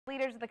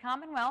leaders of the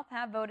Commonwealth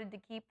have voted to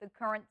keep the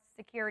current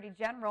Secretary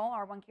General.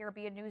 Our One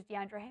Caribbean News'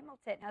 Deandra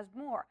Hamilton has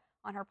more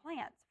on her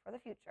plans for the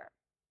future.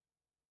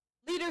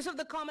 Leaders of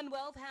the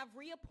Commonwealth have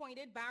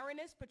reappointed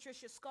Baroness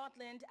Patricia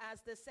Scotland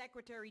as the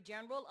Secretary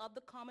General of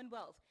the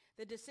Commonwealth.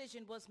 The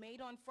decision was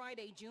made on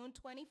Friday, June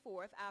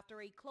 24th,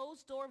 after a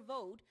closed-door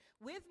vote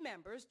with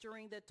members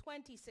during the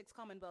 26th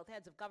Commonwealth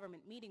Heads of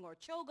Government meeting, or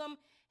CHOGM,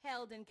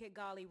 held in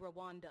Kigali,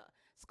 Rwanda.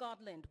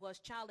 Scotland was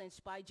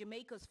challenged by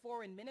Jamaica's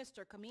Foreign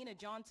Minister, Kamina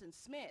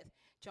Johnson-Smith.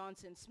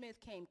 Johnson-Smith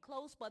came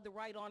close, but the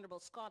Right Honourable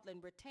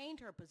Scotland retained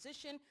her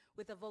position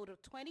with a vote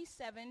of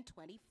 27-24.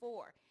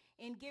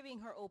 In giving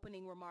her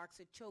opening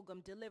remarks at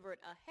CHOGM delivered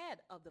ahead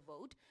of the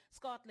vote,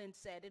 Scotland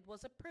said it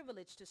was a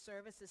privilege to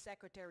serve as the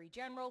Secretary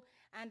General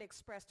and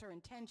expressed her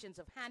intentions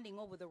of handing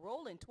over the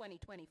role in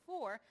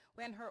 2024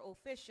 when her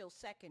official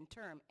second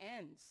term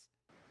ends.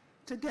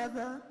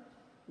 Together,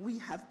 we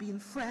have been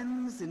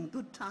friends in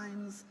good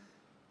times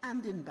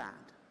and in bad.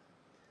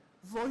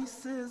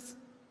 Voices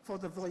for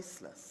the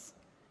voiceless,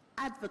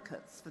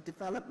 advocates for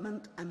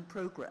development and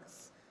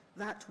progress,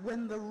 that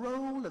when the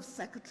role of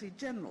Secretary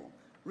General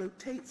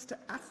rotates to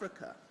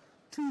Africa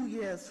 2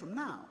 years from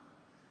now,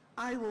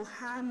 I will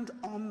hand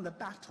on the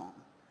baton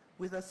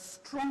with a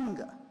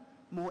stronger,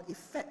 more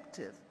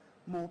effective,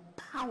 more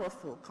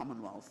powerful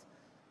Commonwealth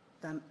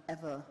than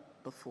ever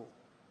before.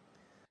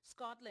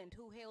 Scotland,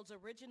 who hails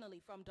originally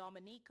from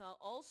Dominica,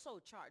 also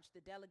charged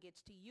the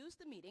delegates to use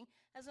the meeting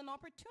as an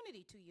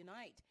opportunity to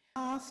unite.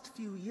 The last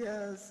few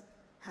years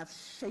have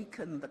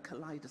shaken the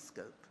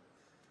kaleidoscope,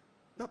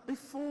 but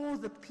before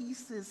the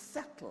pieces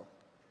settle,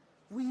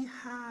 we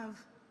have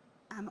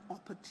an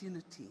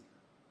opportunity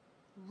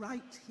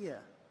right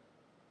here,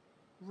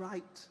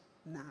 right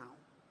now,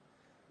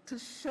 to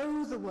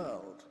show the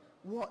world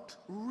what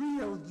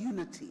real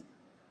unity,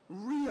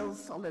 real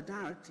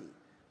solidarity,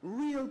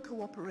 real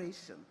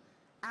cooperation,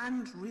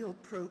 and real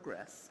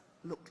progress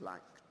look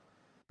like.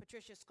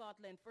 Patricia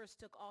Scotland first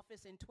took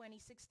office in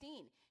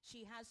 2016.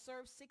 She has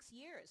served 6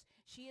 years.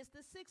 She is the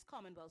 6th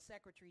Commonwealth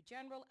Secretary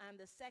General and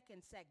the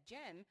 2nd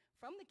Sec-Gen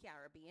from the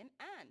Caribbean,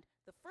 and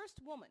the first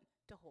woman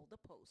to hold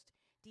the post.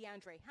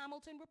 Deandra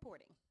Hamilton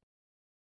reporting.